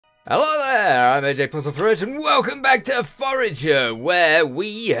Hello there, I'm PuzzleFerret and welcome back to Forager, where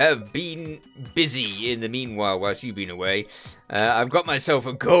we have been busy in the meanwhile whilst you've been away. I've got myself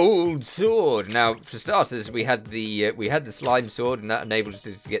a gold sword. Now, for starters, we had the slime sword, and that enables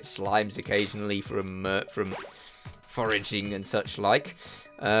us to get slimes occasionally from foraging and such like.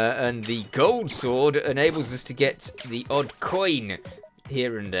 And the gold sword enables us to get the odd coin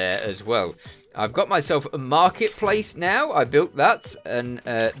here and there as well. I've got myself a marketplace now. I built that, and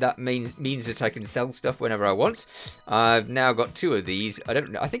that means that I can sell stuff whenever I want. I've now got 2 of these.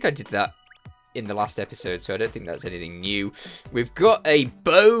 I think I did that in the last episode, so I don't think that's anything new. We've got a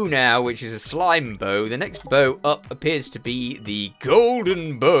bow now, which is a slime bow. The next bow up appears to be the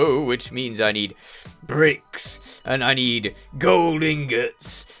golden bow, which means I need bricks and I need gold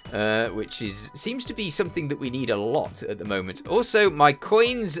ingots, which seems to be something that we need a lot at the moment. Also, my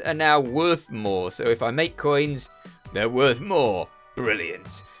coins are now worth more, so if I make coins, they're worth more.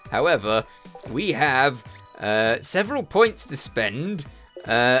 Brilliant. However, we have several points to spend.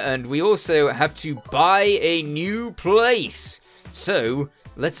 And we also have to buy a new place. So,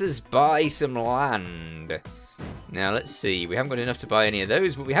 let us buy some land. Now, let's see. We haven't got enough to buy any of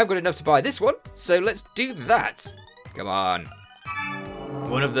those, but we have got enough to buy this one. So, let's do that. Come on.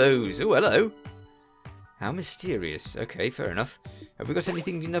 One of those. Oh, hello. How mysterious. Okay, fair enough. Have we got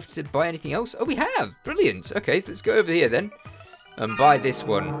anything enough to buy anything else? Oh, we have. Brilliant. Okay, so let's go over here then and buy this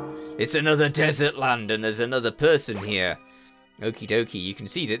one. It's another desert land, and there's another person here. Okie dokie, you can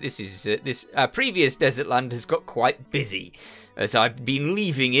see that this previous desert land has got quite busy, as I've been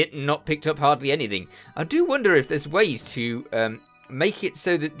leaving it and not picked up hardly anything. I do wonder if there's ways to make it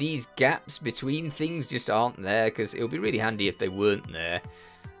so that these gaps between things just aren't there, because it would be really handy if they weren't there.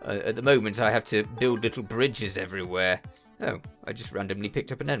 At the moment, I have to build little bridges everywhere. Oh, I just randomly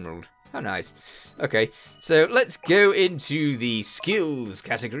picked up an emerald. How nice. Okay, so let's go into the skills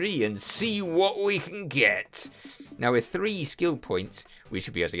category and see what we can get. Now, with 3 skill points, we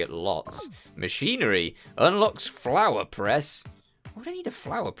should be able to get lots. Machinery unlocks flower press. What do I need a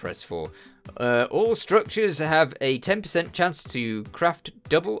flower press for? All structures have a 10% chance to craft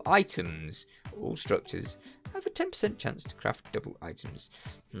double items. All structures have a 10% chance to craft double items.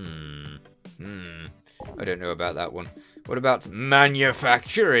 I don't know about that one. What about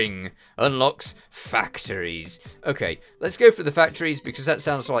manufacturing? Unlocks factories. Okay, let's go for the factories because that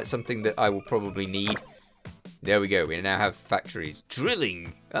sounds like something that I will probably need. There we go. We now have factories.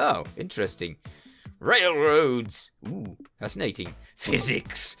 Drilling. Oh, interesting. Railroads. Ooh, fascinating.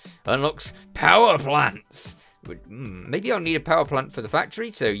 Physics. Unlocks power plants. Maybe I'll need a power plant for the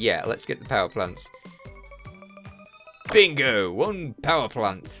factory. So, yeah, let's get the power plants. Bingo. 1 power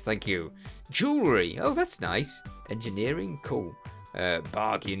plant. Thank you. Jewelry. Oh, that's nice. Engineering. Cool.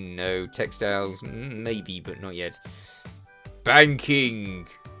 Bargain. No. Textiles. Maybe, but not yet. Banking.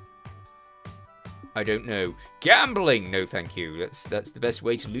 I don't know. Gambling. No, thank you. That's the best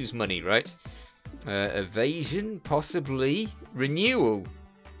way to lose money, right? Evasion. Possibly. Renewal.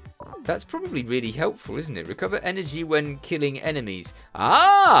 That's probably really helpful, isn't it? Recover energy when killing enemies.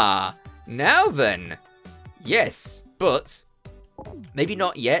 Ah! Now then. Yes, but maybe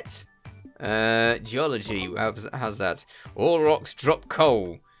not yet. Geology. How's that? All rocks drop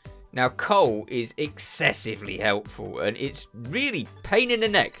coal. Now, coal is excessively helpful, and it's really pain in the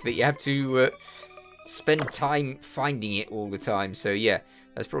neck that you have to spend time finding it all the time. So, yeah,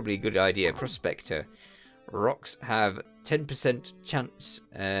 that's probably a good idea. Prospector. Rocks have 10% chance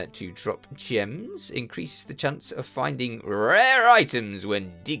to drop gems. Increases the chance of finding rare items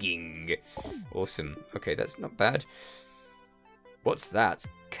when digging. Awesome. Okay, that's not bad. What's that?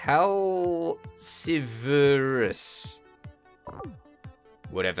 Calciferous.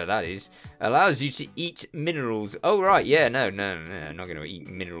 Whatever that is. Allows you to eat minerals. Oh, right. Yeah, no. I'm not going to eat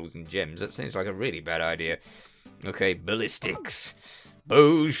minerals and gems. That seems like a really bad idea. Okay, ballistics.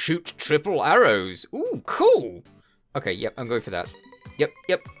 Bows shoot triple arrows. Ooh, cool. Okay, yep, I'm going for that. Yep.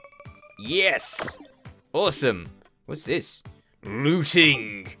 Yes. Awesome. What's this?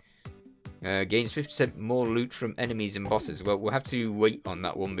 Looting. Gains 50% more loot from enemies and bosses. Well, we'll have to wait on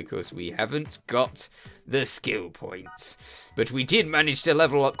that one because we haven't got the skill points. But we did manage to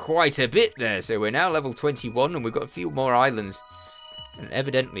level up quite a bit there. So we're now level 21 and we've got a few more islands. And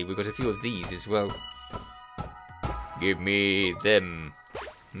evidently we've got a few of these as well. Give me them.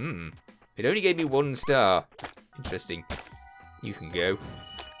 It only gave me 1 star. Interesting. You can go.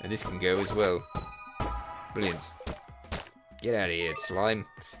 And this can go as well. Brilliant. Get out of here, slime.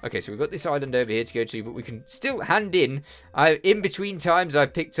 Okay, so we've got this island over here to go to, but we can still hand in. In between times, I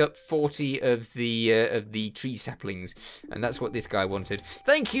picked up 40 of the tree saplings, and that's what this guy wanted.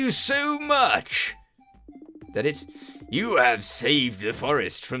 Thank you so much. Is that it? You have saved the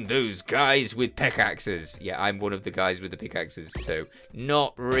forest from those guys with pickaxes. Yeah, I'm one of the guys with the pickaxes, so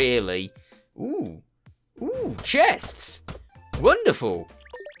not really. Ooh. Ooh, chests. Wonderful.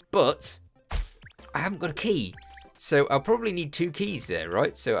 But I haven't got a key. So I'll probably need 2 keys there,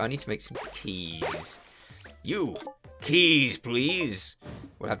 right? So I need to make some keys. You, keys, please.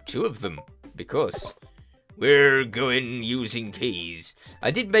 We'll have 2 of them because we're going using keys.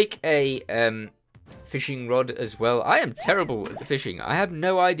 I did make a fishing rod as well. I am terrible at the fishing. I have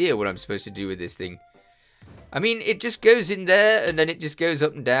no idea what I'm supposed to do with this thing. I mean, it just goes in there and then it just goes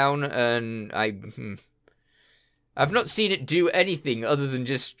up and down, and I've not seen it do anything other than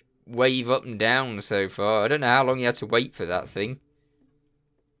just wave up and down so far. I don't know how long you had to wait for that thing.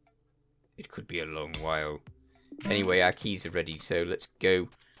 It could be a long while. Anyway, our keys are ready, so let's go.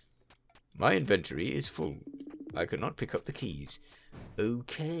 My inventory is full. I cannot pick up the keys.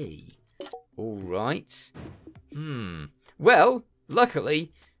 Okay. Alright. Well,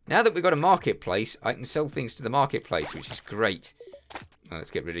 luckily, now that we've got a marketplace, I can sell things to the marketplace, which is great. Well,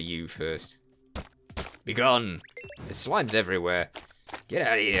 let's get rid of you first. Be gone. There's slimes everywhere. Get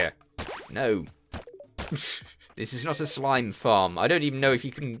out of here. No. This is not a slime farm. I don't even know if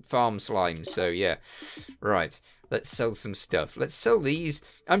you can farm slimes, so yeah. Right. Let's sell some stuff. Let's sell these.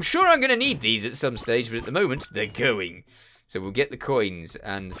 I'm sure I'm going to need these at some stage, but at the moment, they're going. So we'll get the coins,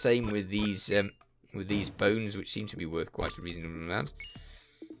 and the same with these bones, which seem to be worth quite a reasonable amount.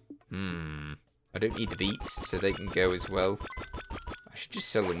 I don't need the beets, so they can go as well. I should just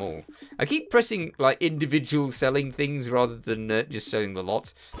sell them all. I keep pressing, like, individual selling things rather than just selling the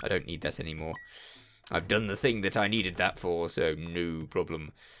lot. I don't need that anymore. I've done the thing that I needed that for, so no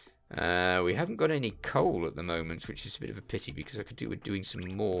problem. We haven't got any coal at the moment, which is a bit of a pity because I could do with doing some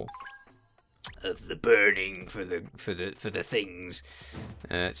more of the burning for the things.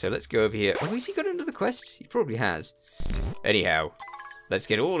 So let's go over here. Oh, has he got another quest? He probably has. Anyhow, let's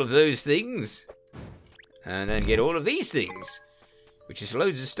get all of those things, and then get all of these things, which is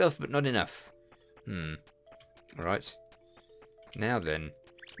loads of stuff, but not enough. Alright. Now then,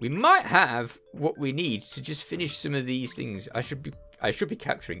 we might have what we need to just finish some of these things. I should be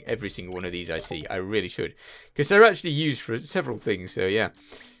capturing every single one of these I see. I really should, because they're actually used for several things. So yeah,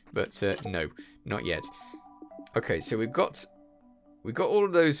 but no, not yet. Okay, so we've got all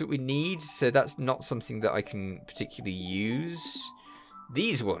of those that we need. So that's not something that I can particularly use.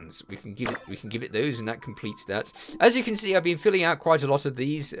 These ones we can give it those, and that completes that. As you can see, I've been filling out quite a lot of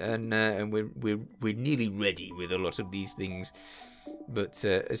these, and we're nearly ready with a lot of these things. But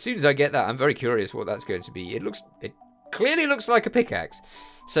as soon as I get that, I'm very curious what that's going to be. It clearly looks like a pickaxe.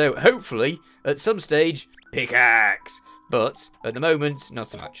 So hopefully at some stage, pickaxe. But at the moment, not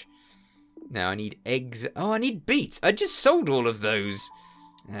so much. Now I need eggs. Oh, I need beets. I just sold all of those.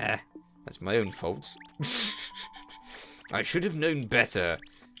 That's my own fault. I should have known better.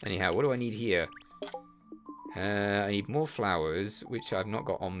 Anyhow, what do I need here? I need more flowers, which I've not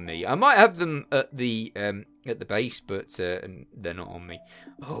got on me. I might have them at the base, but they're not on me.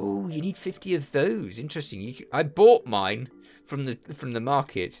 Oh, you need 50 of those. Interesting. I bought mine from the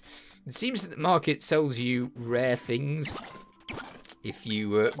market. It seems that the market sells you rare things. If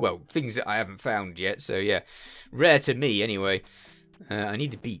you well, things that I haven't found yet. So yeah, rare to me anyway. I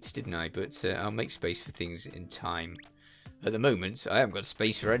need the beets, didn't I? But I'll make space for things in time. At the moment, I haven't got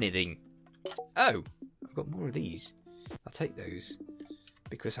space for anything. Oh, I've got more of these. I'll take those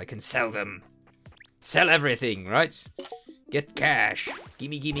because I can sell them. Sell everything, right? Get cash.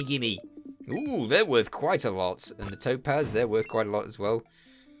 Gimme, gimme, gimme. Ooh, they're worth quite a lot. And the topaz, they're worth quite a lot as well.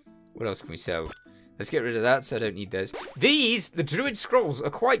 What else can we sell? Let's get rid of that, so I don't need those. These, the Druid Scrolls, are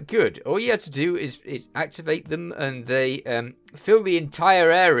quite good. All you have to do is activate them, and they fill the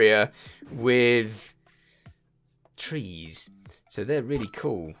entire area with trees. So they're really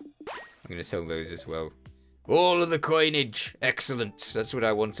cool. I'm going to sell those as well. All of the coinage. Excellent. That's what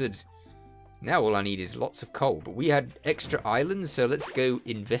I wanted. Now all I need is lots of coal. But we had extra islands, so let's go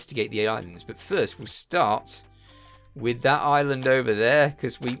investigate the islands. But first, we'll start with that island over there,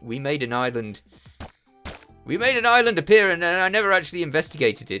 because we made an island. We made an island appear, and I never actually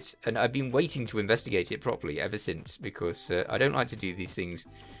investigated it. And I've been waiting to investigate it properly ever since, because I don't like to do these things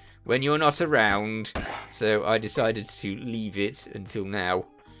when you're not around. So I decided to leave it until now.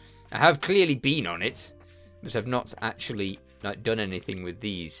 I have clearly been on it, but I've not actually done anything with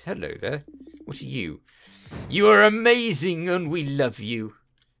these. Hello there. What are you? You are amazing, and we love you.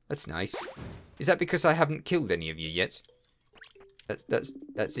 That's nice. Is that because I haven't killed any of you yet?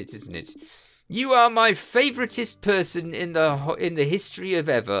 That's it, isn't it? You are my favoritist person in the history of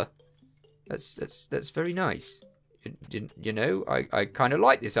ever. That's very nice. You know, I kind of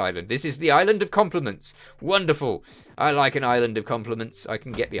like this island. This is the island of compliments. Wonderful. I like an island of compliments. I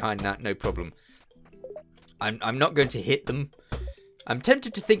can get behind that, no problem. I'm not going to hit them. I'm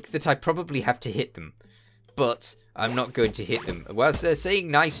tempted to think that I probably have to hit them, but I'm not going to hit them. Whilst they're saying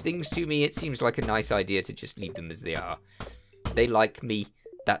nice things to me, it seems like a nice idea to just leave them as they are. They like me.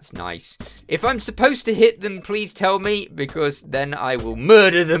 That's nice. If I'm supposed to hit them, please tell me, because then I will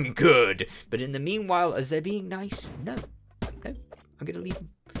murder them good. But in the meanwhile, as they're being nice, no, I'm going to leave them.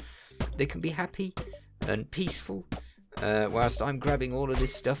 They can be happy and peaceful whilst I'm grabbing all of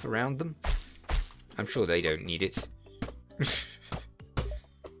this stuff around them. I'm sure they don't need it.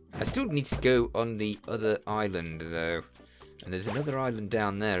 I still need to go on the other island, though. And there's another island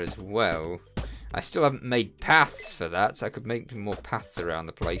down there as well. I still haven't made paths for that, so I could make more paths around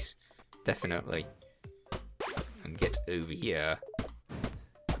the place. Definitely. And get over here.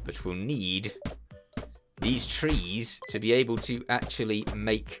 But we'll need these trees to be able to actually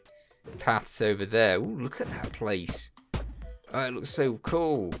make paths over there. Ooh, look at that place. Oh, it looks so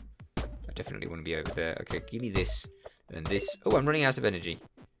cool. I definitely want to be over there. Okay, give me this and this. Oh, I'm running out of energy.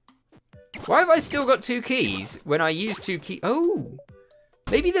 Why have I still got 2 keys when I used 2 keys? Oh!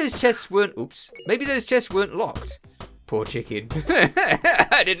 Maybe those chests weren't... Oops. Maybe those chests weren't locked. Poor chicken.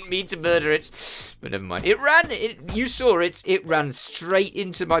 I didn't mean to murder it. But never mind. It ran... you saw it. It ran straight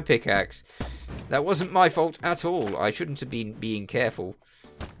into my pickaxe. That wasn't my fault at all. I shouldn't have been being careful.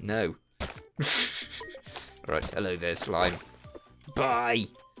 No. Alright. Hello there, slime. Bye.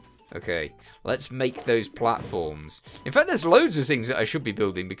 Okay. Let's make those platforms. In fact, there's loads of things that I should be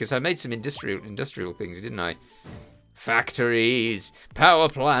building because I made some industrial things, didn't I? Factories, power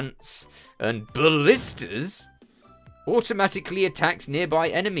plants, and ballistas automatically attacks nearby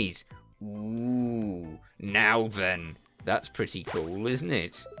enemies. Ooh, now then, that's pretty cool, isn't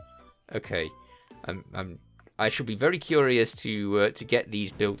it? Okay, I shall be very curious to get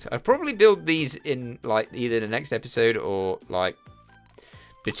these built. I'll probably build these in like either the next episode or like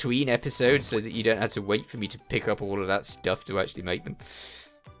between episodes, so that you don't have to wait for me to pick up all of that stuff to actually make them.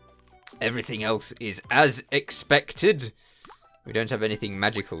 Everything else is as expected. We don't have anything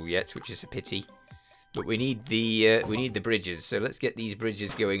magical yet, which is a pity. But we need the bridges. So let's get these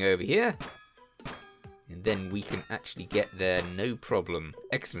bridges going over here, and then we can actually get there, no problem.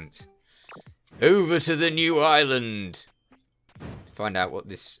 Excellent. Over to the new island to find out what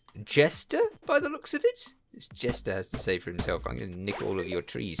this jester, by the looks of it, this jester has to say for himself. I'm going to nick all of your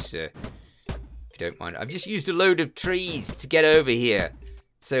trees, sir, if you don't mind. I've just used a load of trees to get over here.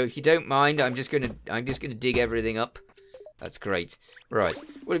 So if you don't mind, I'm just gonna dig everything up. That's great. Right,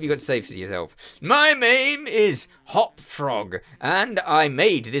 what have you got to say for yourself? My name is Hop Frog, and I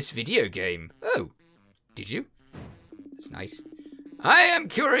made this video game. Oh, did you? That's nice. I am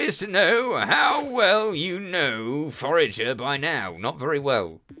curious to know how well you know Forager by now. Not very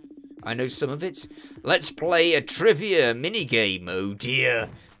well. I know some of it. Let's play a trivia minigame. Oh dear.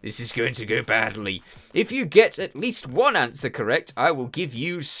 This is going to go badly. If you get at least one answer correct, I will give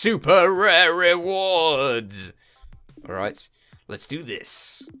you super rare rewards. Alright, let's do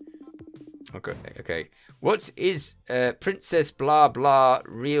this. Okay. What is Princess Blah Blah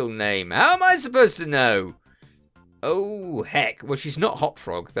real name? How am I supposed to know? Oh, heck. Well, she's not Hop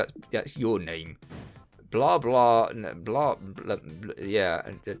Frog. That's your name. Blah Blah, yeah.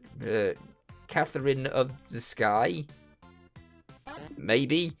 Catherine of the Sky?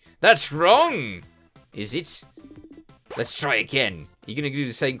 Maybe? That's wrong! Is it? Let's try again. You're going to do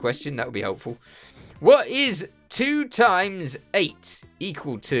the same question? That would be helpful. What is 2 times 8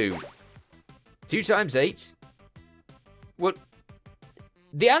 equal to? 2 times 8? What?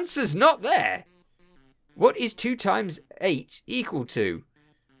 The answer's not there. What is 2 times 8 equal to?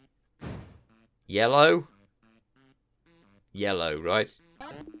 Yellow? Yellow, right?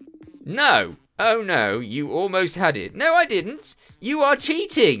 No. Oh no, you almost had it. No, I didn't. You are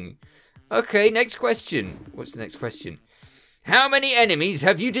cheating. Okay, next question. What's the next question? How many enemies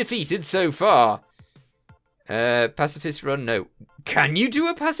have you defeated so far? Pacifist run, no. Can you do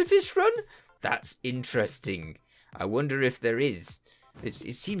a pacifist run? That's interesting. I wonder if there is. It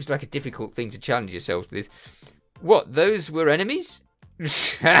seems like a difficult thing to challenge yourself with. What, those were enemies?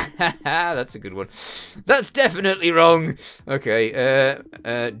 That's a good one. That's definitely wrong. Okay,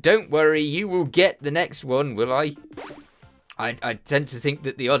 don't worry, you will get the next one, will I? I tend to think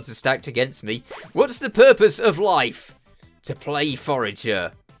that the odds are stacked against me. What's the purpose of life? To play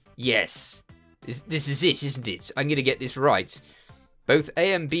Forager. Yes. This is it, isn't it? I'm going to get this right. Both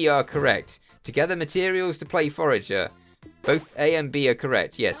A and B are correct. To gather materials to play Forager. Both A and B are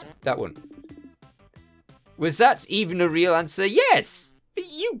correct. Yes, that one. Was that even a real answer? Yes!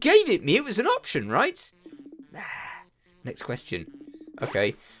 You gave it me. It was an option, right? Next question.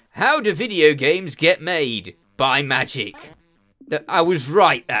 Okay. How do video games get made? By magic. I was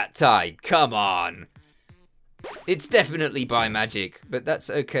right that time. Come on. It's definitely by magic, but that's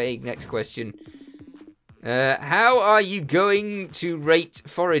okay. Next question. How are you going to rate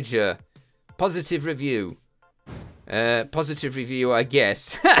Forager? Positive review. Positive review, I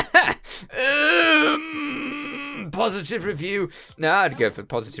guess. Positive review. No, I'd go for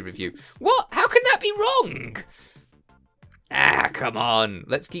positive review. What? How can that be wrong? Ah, come on.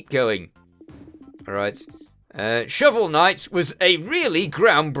 Let's keep going. All right. Shovel Knight was a really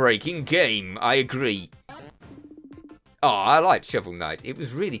groundbreaking game. I agree. Oh, I liked Shovel Knight. It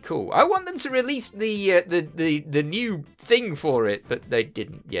was really cool. I want them to release the new thing for it, but they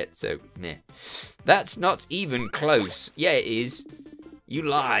didn't yet, so meh. That's not even close. Yeah, it is. You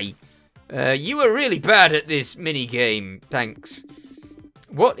lie. You were really bad at this mini game. Thanks.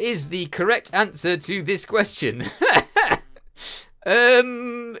 What is the correct answer to this question?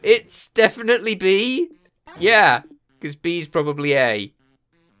 It's definitely B. Yeah, because B's probably A.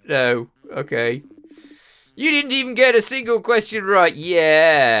 No, okay. You didn't even get a single question right.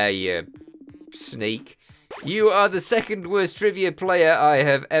 Yeah, you sneak. You are the second worst trivia player I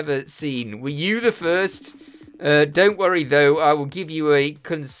have ever seen. Were you the first? Don't worry, though. I will give you a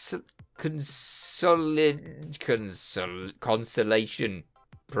consolation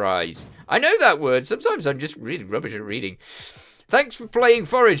prize. I know that word. Sometimes I'm just really rubbish at reading. Thanks for playing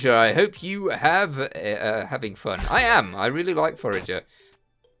Forager. I hope you have having fun. I am. I really like Forager.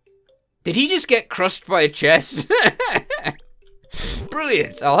 Did he just get crushed by a chest?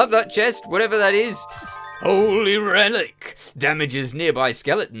 Brilliant. I'll have that chest, whatever that is. Holy relic. Damages nearby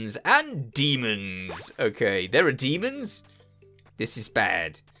skeletons and demons. Okay, there are demons? This is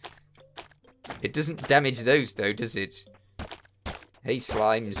bad. It doesn't damage those, though, does it? Hey,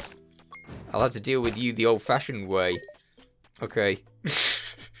 slimes. I'll have to deal with you the old-fashioned way. Okay.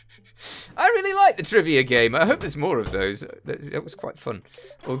 I really like the trivia game. I hope there's more of those. That was quite fun.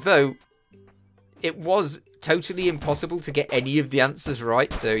 Although, it was totally impossible to get any of the answers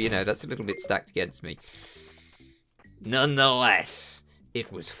right. So, you know, that's a little bit stacked against me. Nonetheless,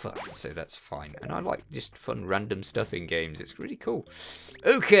 it was fun. So that's fine. And I like just fun random stuff in games. It's really cool.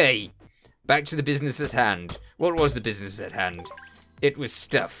 Okay. Back to the business at hand. What was the business at hand? It was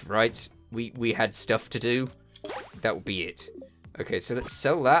stuff, right? We had stuff to do. That will be it. Okay, so let's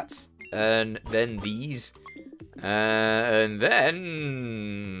sell that. And then these. And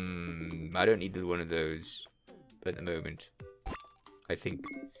then... I don't need one of those at the moment. I think.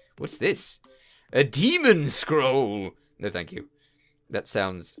 What's this? A demon scroll! No, thank you. That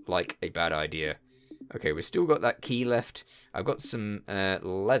sounds like a bad idea. Okay, we've still got that key left. I've got some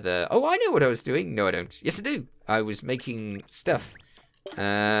leather. Oh, I know what I was doing. No, I don't. Yes, I do. I was making stuff.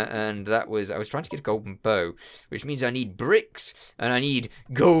 And that was, I was trying to get a golden bow, which means I need bricks, and I need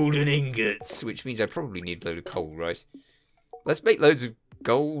golden ingots, which means I probably need a load of coal, right? Let's make loads of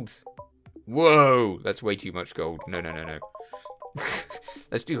gold. Whoa, that's way too much gold. No, no, no, no.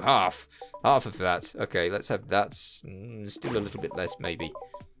 Let's do half of that. Okay, let's have that. Still a little bit less, maybe.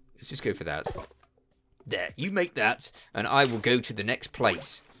 Let's just go for that. There, you make that, and I will go to the next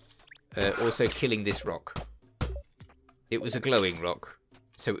place. Also killing this rock. It was a glowing rock,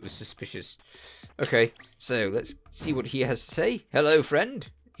 so it was suspicious. Okay, so let's see what he has to say. Hello, friend.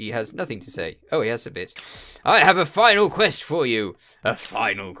 He has nothing to say. Oh, he has a bit. I have a final quest for you. A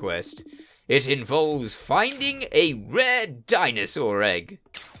final quest. It involves finding a rare dinosaur egg.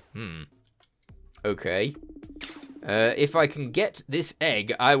 Okay. If I can get this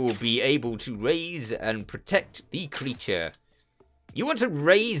egg, I will be able to raise and protect the creature. You want to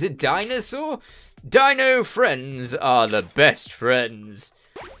raise a dinosaur? Dino friends are the best friends.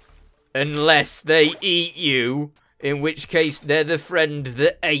 Unless they eat you, in which case they're the friend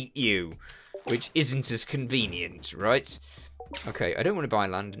that ate you. Which isn't as convenient, right? Okay, I don't want to buy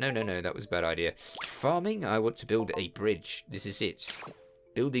land. No, no, no, that was a bad idea. Farming, I want to build a bridge. This is it.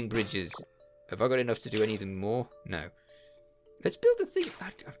 Building bridges. Have I got enough to do anything more? No. Let's build a thing.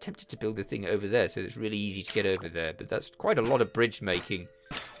 I'm tempted to build a thing over there, so it's really easy to get over there. But that's quite a lot of bridge making.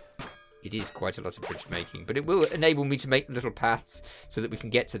 It is quite a lot of bridge making, but it will enable me to make little paths so that we can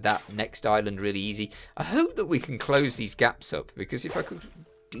get to that next island really easy. I hope that we can close these gaps up, because if I could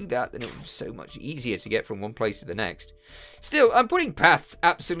do that, then it would be so much easier to get from one place to the next. Still, I'm putting paths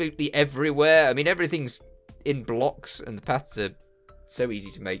absolutely everywhere. I mean, everything's in blocks, and the paths are so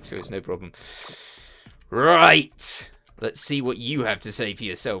easy to make, so it's no problem. Right. Let's see what you have to say for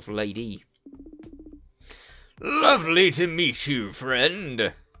yourself, lady. Lovely to meet you,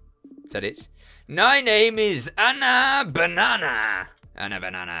 friend. Is that it? My name is Anna Banana. Anna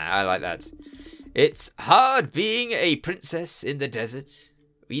Banana. I like that. It's hard being a princess in the desert.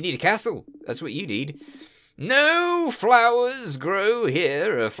 You need a castle. That's what you need. No flowers grow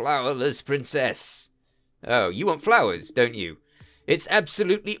here, a flowerless princess. Oh, you want flowers, don't you? It's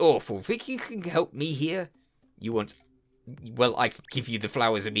absolutely awful. Think you can help me here? You want... Well, I could give you the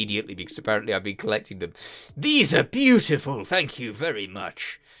flowers immediately because apparently I've been collecting them. These are beautiful. Thank you very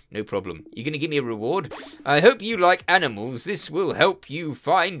much. No problem. You're going to give me a reward? I hope you like animals. This will help you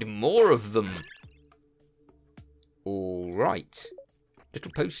find more of them. All right.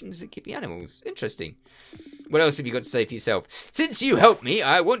 Little potions that give me animals. Interesting. What else have you got to say for yourself? Since you helped me,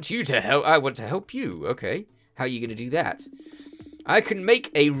 I want to help you. Okay. How are you going to do that? I can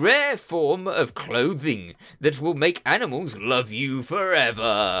make a rare form of clothing that will make animals love you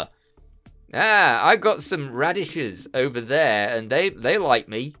forever. Ah, I got some radishes over there, and they like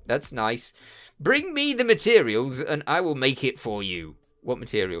me. That's nice. Bring me the materials, and I will make it for you. What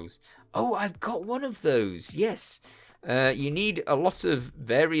materials? Oh, I've got one of those. Yes. You need a lot of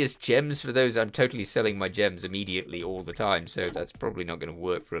various gems for those. I'm totally selling my gems immediately all the time, so that's probably not going to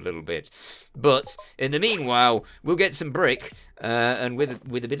work for a little bit. But in the meanwhile, we'll get some brick, and with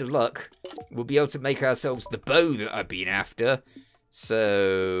a bit of luck, we'll be able to make ourselves the bow that I've been after.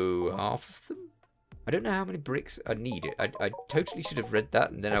 So half of them. I don't know how many bricks I need. I totally should have read that,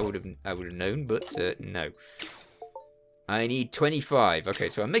 and then I would have known. But no. I need 25. Okay,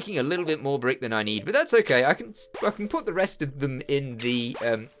 so I'm making a little bit more brick than I need, but that's okay. I can put the rest of them in the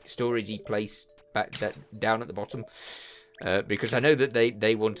storagey place down at the bottom, because I know that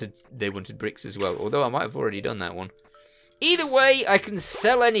they wanted bricks as well. Although I might have already done that one. Either way, I can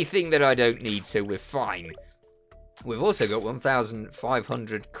sell anything that I don't need, so we're fine. We've also got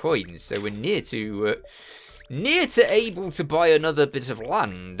 1,500 coins, so we're near to able to buy another bit of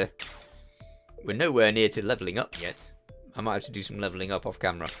land. We're nowhere near to leveling up yet. I might have to do some leveling up off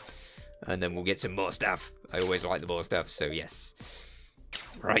camera. And then we'll get some more stuff. I always like the more stuff, so yes.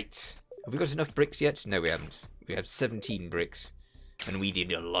 Right. Have we got enough bricks yet? No, we haven't. We have 17 bricks. And we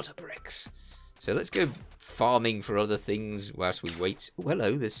need a lot of bricks. So let's go farming for other things whilst we wait. Oh,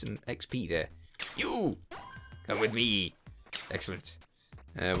 hello, there's some XP there. You! Come with me. Excellent.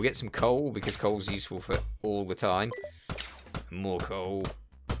 We'll get some coal, because coal's useful for all the time. More coal.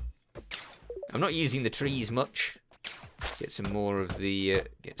 I'm not using the trees much. Get some more of the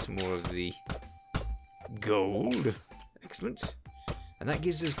gold. Excellent. And that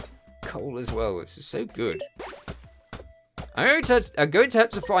gives us coal as well. This is so good. I'm going to have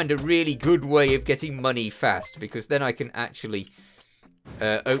to find a really good way of getting money fast, because then I can actually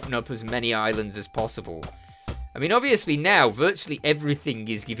open up as many islands as possible. I mean, obviously now virtually everything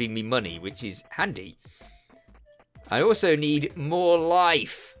is giving me money, which is handy. I also need more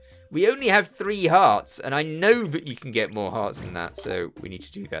life. We only have 3 hearts, and I know that you can get more hearts than that, so we need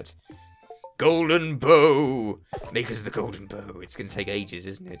to do that. Golden bow! Make us the golden bow. It's going to take ages,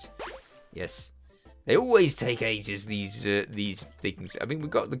 isn't it? Yes. They always take ages, these things. I mean, we've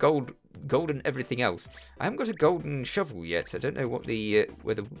got the gold and everything else. I haven't got a golden shovel yet. I don't know what the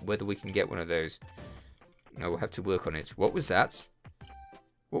whether we can get one of those. No, we'll have to work on it. What was that?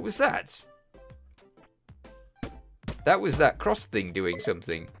 What was that? That was that cross thing doing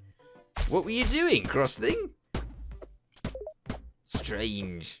something. What were you doing, cross thing?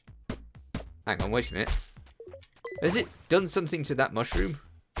 Strange. Hang on, wait a minute. Has it done something to that mushroom?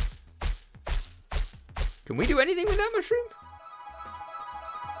 Can we do anything with that mushroom?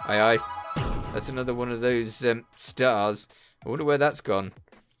 Aye, aye. That's another one of those stars. I wonder where that's gone.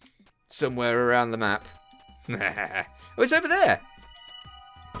 Somewhere around the map. Oh, it's over there.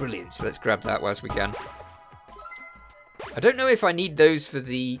 Brilliant. Let's grab that whilst we can. I don't know if I need those for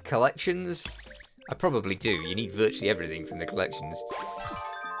the collections. I probably do. You need virtually everything from the collections.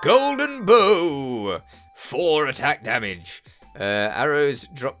 Golden bow! 4 attack damage. Arrows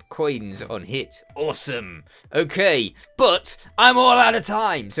drop coins on hit. Awesome. Okay, but I'm all out of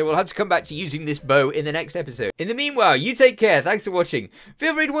time, so we'll have to come back to using this bow in the next episode. In the meanwhile, you take care. Thanks for watching.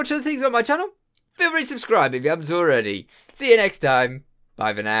 Feel free to watch other things on my channel. Feel free to subscribe if you haven't already. See you next time.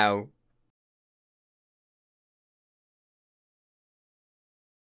 Bye for now.